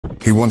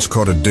He once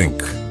caught a dink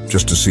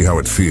just to see how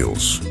it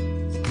feels.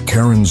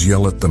 Karens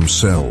yell at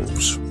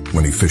themselves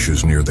when he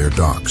fishes near their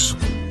docks.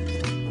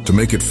 To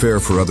make it fair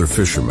for other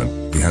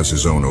fishermen, he has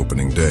his own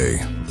opening day.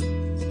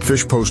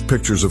 Fish post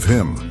pictures of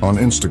him on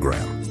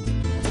Instagram.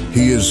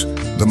 He is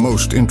the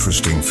most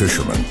interesting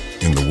fisherman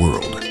in the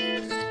world.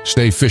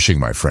 Stay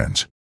fishing, my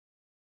friends.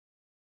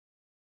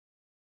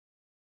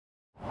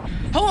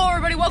 Hello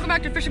everybody, welcome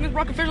back to Fishing with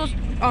Brock Official.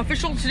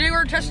 Today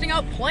we're testing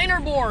out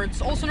planer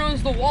boards, also known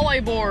as the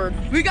walleye board.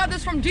 We got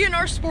this from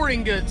DNR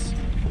Sporting Goods.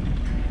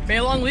 May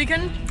long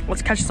weekend,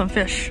 let's catch some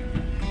fish.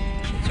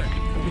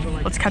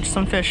 Let's catch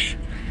some fish.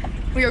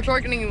 We are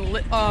targeting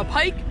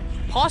pike,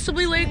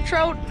 possibly lake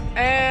trout,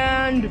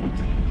 and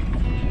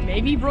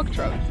maybe brook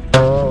trout.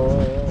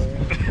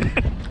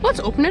 Let's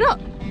open it up.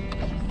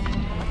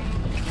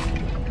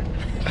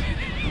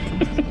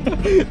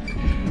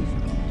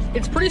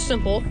 It's pretty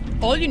simple.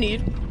 All you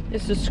need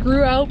is to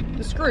screw out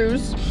the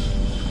screws.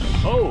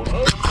 Oh.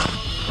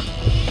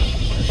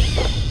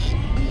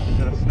 Is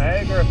it a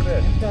snag or a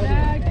fish?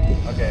 Snag.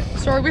 Okay.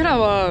 Sorry, we had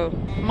a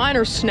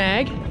minor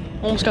snag.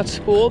 Almost got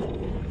spooled.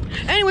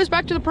 Anyways,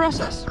 back to the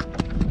process.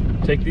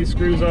 Take these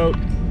screws out.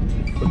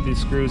 Put these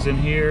screws in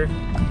here.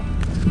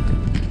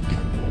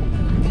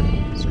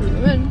 Screw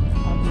them in,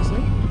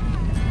 obviously.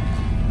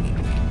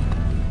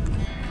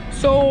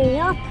 So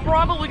we're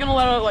probably gonna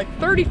let out like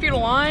 30 feet of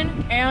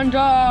line, and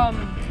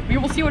we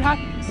will see what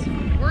happens.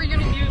 We're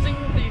gonna be using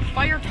the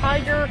Fire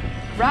Tiger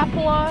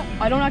Rapala.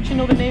 I don't actually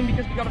know the name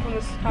because we got it from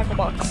this tackle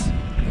box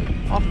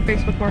off of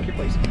Facebook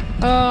Marketplace.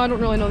 I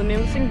don't really know the name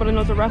of this thing, but I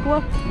know it's a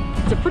Rapala.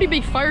 It's a pretty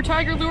big Fire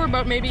Tiger lure,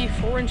 about maybe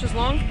 4 inches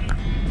long.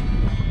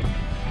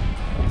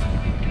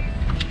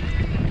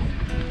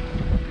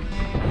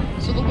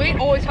 So the weight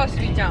always has to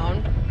be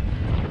down.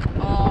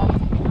 We're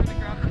gonna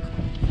grab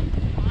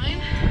the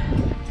line.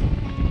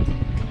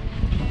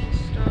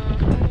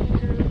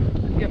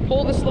 Just,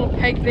 pull this little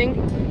peg thing.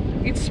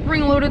 It's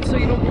spring loaded, so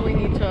you don't really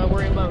need to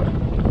worry about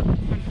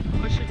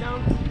push it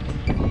down.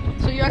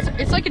 So you guys,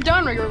 it's like a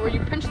downrigger where you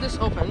pinch this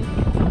open,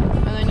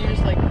 and then you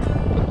just like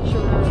put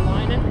your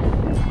line in,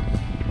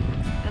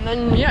 and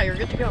then yeah, you're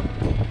good to go.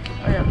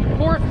 Oh yeah,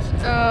 port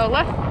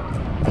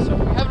left. So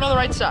we have it on the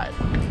right side,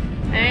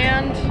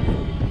 and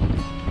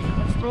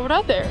let's throw it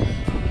out there.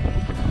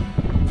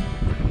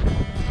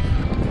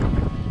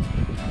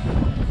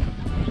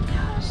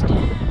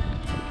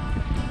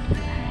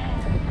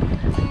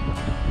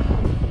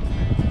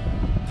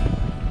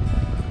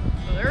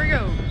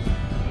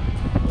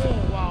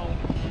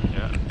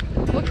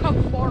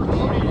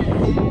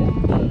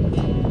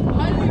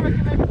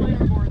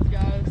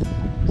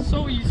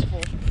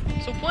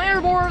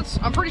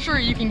 I'm pretty sure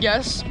you can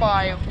guess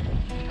by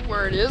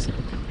where it is.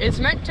 It's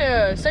meant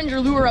to send your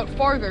lure out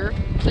farther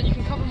so that you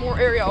can cover more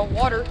area of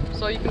water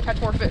so you can catch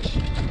more fish.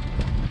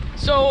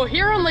 So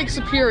here on Lake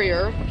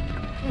Superior,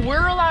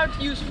 we're allowed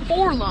to use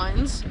 4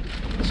 lines.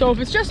 So if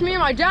it's just me and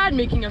my dad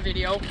making a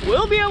video,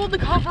 we'll be able to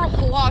cover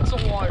lots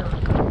of water.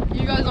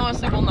 You guys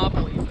honestly will not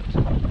believe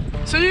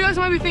it. So you guys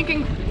might be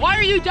thinking, why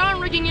are you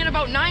downrigging in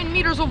about 9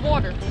 meters of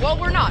water? Well,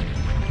 we're not.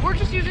 We're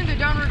just using the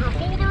downrigger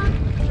holder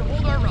to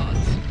hold our rods.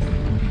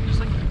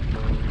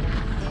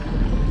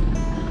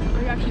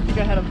 I actually think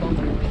I had a bump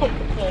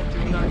while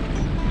doing that.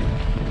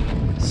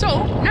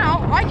 So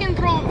now I can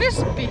throw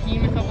this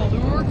behemoth of a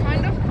lure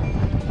kind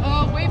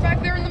of way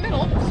back there in the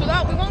middle so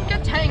that we won't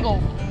get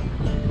tangled.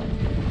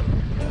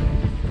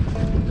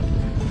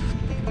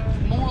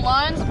 More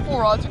lines and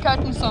 4 rods, you're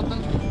catching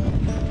something.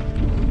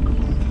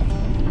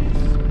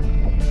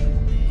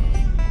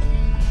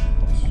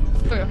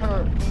 It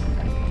hurt.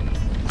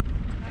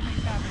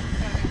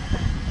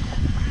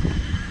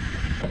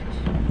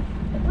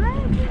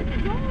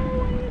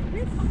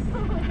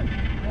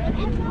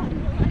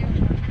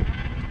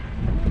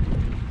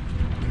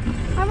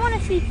 I want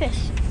to see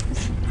fish.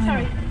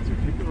 Sorry. So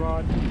take the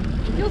rod. It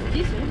feels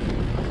decent.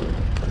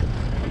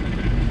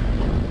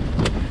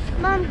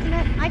 Mom,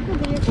 I can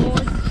be your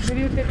board.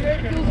 Maybe it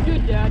feels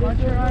good, Dad. Watch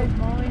your eyes,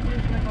 Molly.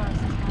 Here's my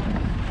glasses, Molly.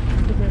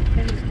 The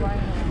pin is flying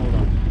around. Hold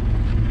on.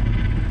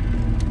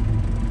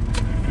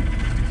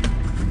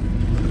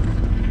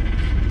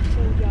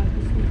 Oh, Dad,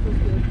 this feels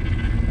good.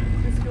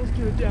 This feels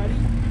good, Daddy.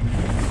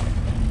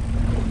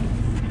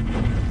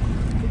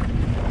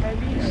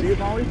 You see it,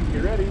 Molly? You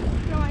ready?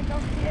 No, I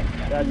don't see it.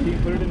 Yeah,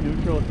 keep put it in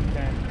neutral if you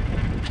can.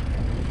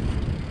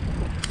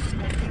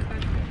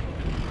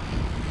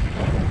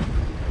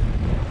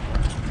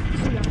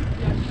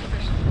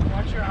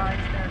 Watch your eyes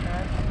there,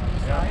 Dad. On the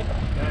side.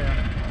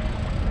 Yeah.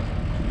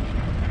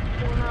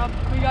 Corner up.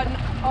 We got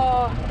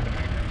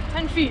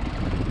 10 feet.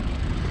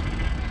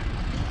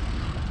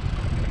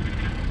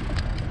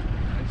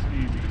 Nice and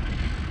easy.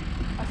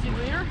 I see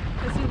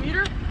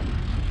leader.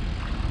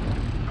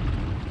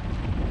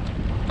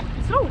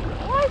 So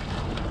what?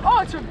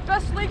 Oh, it's your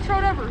best lake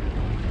trout ever.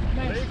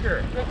 Nice.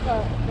 Baker.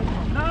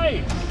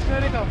 Nice.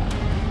 There they go.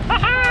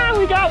 Ha-ha!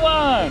 We got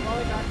one!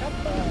 Molly back up.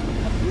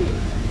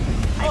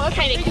 Oh, that's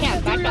kind of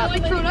can't back up.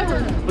 Lake trout ever.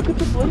 Look at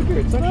the blinker.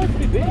 It's actually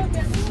pretty big.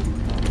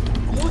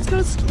 Oh, it's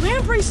got a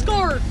lamprey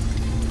scar.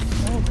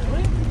 Oh,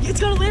 really? It's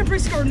got a lamprey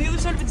scar on the other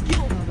side of its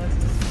gill.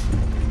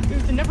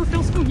 There's the never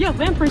fail spoon. Yeah,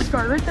 lamprey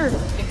scar right there.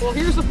 Well,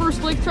 here's the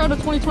first lake trout of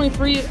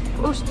 2023.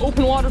 First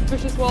open water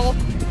fish as well.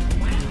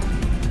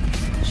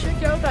 Wow.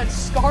 Check out that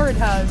scar it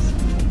has.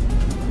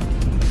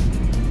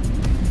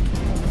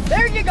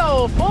 There you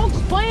go,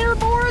 folks. Planer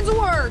boards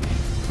work.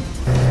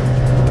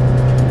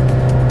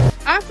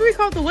 After we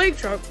caught the lake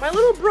trout, my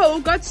little bro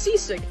got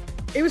seasick.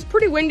 It was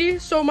pretty windy,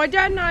 so my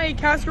dad and I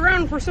cast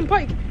around for some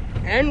pike,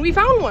 and we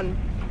found one.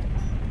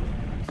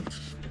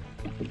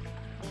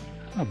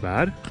 Not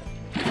bad.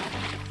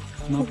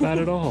 Not bad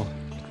at all.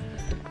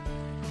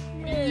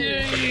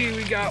 Yay,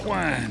 we got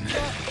one.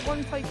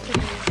 One pike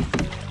today.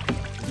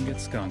 And get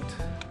skunked.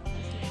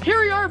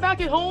 Here we are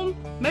back at home,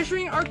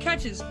 measuring our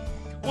catches.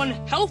 One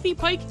healthy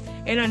pike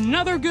and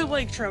another good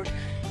lake trout.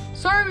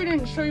 Sorry we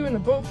didn't show you in the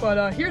boat,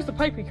 but here's the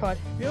pike we caught.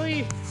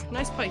 Really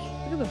nice pike.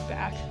 Look at the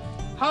back.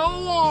 How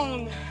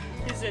long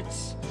is it?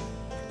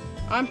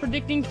 I'm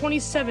predicting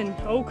 27.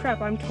 Oh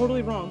crap, I'm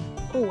totally wrong.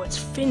 Oh, it's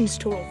fins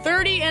total.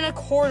 30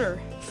 1/4.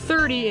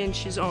 30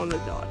 inches on the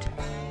dot.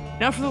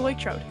 Now for the lake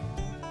trout.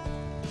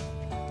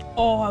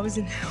 Oh,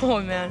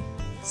 oh man.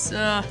 It's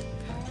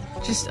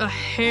just a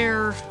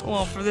hair.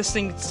 Well, for this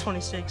thing, it's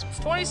 26.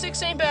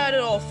 26 ain't bad at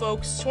all,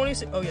 folks.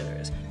 26, oh yeah, there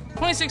is.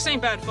 26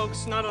 ain't bad,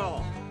 folks, not at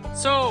all.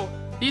 So,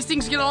 these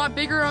things get a lot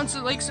bigger on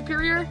Lake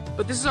Superior,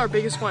 but this is our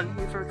biggest one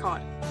we've ever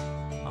caught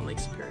on Lake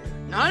Superior.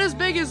 Not as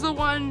big as the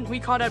one we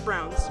caught at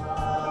Browns.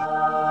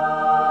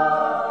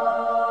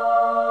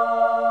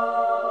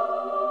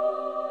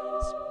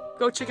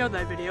 Go check out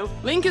that video.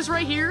 Link is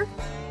right here.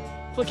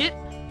 Click it.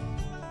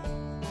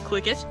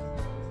 Click it.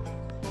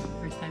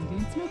 First time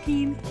doing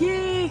smoking.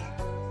 Yay!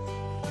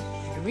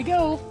 Here we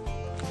go.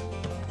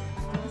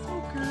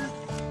 Smoker.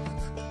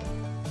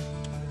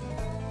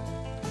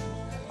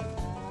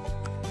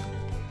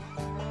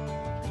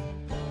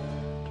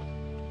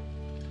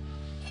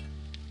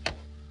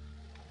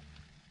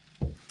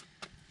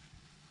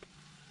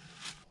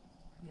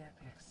 Yeah,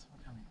 Pix,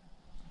 we're coming.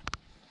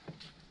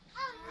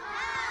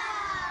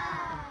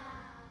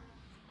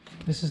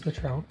 This is the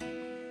trout.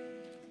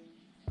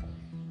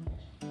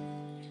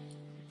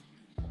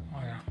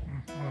 Oh yeah,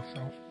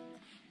 so.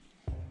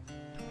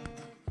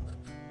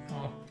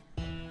 Oh,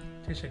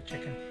 tastes like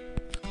chicken.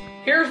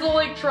 Here's the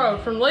lake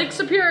trout from Lake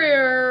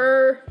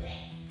Superior.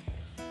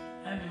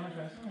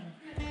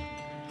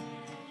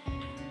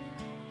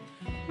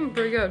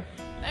 Pretty good.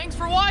 Thanks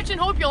for watching.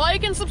 Hope you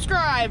like and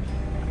subscribe.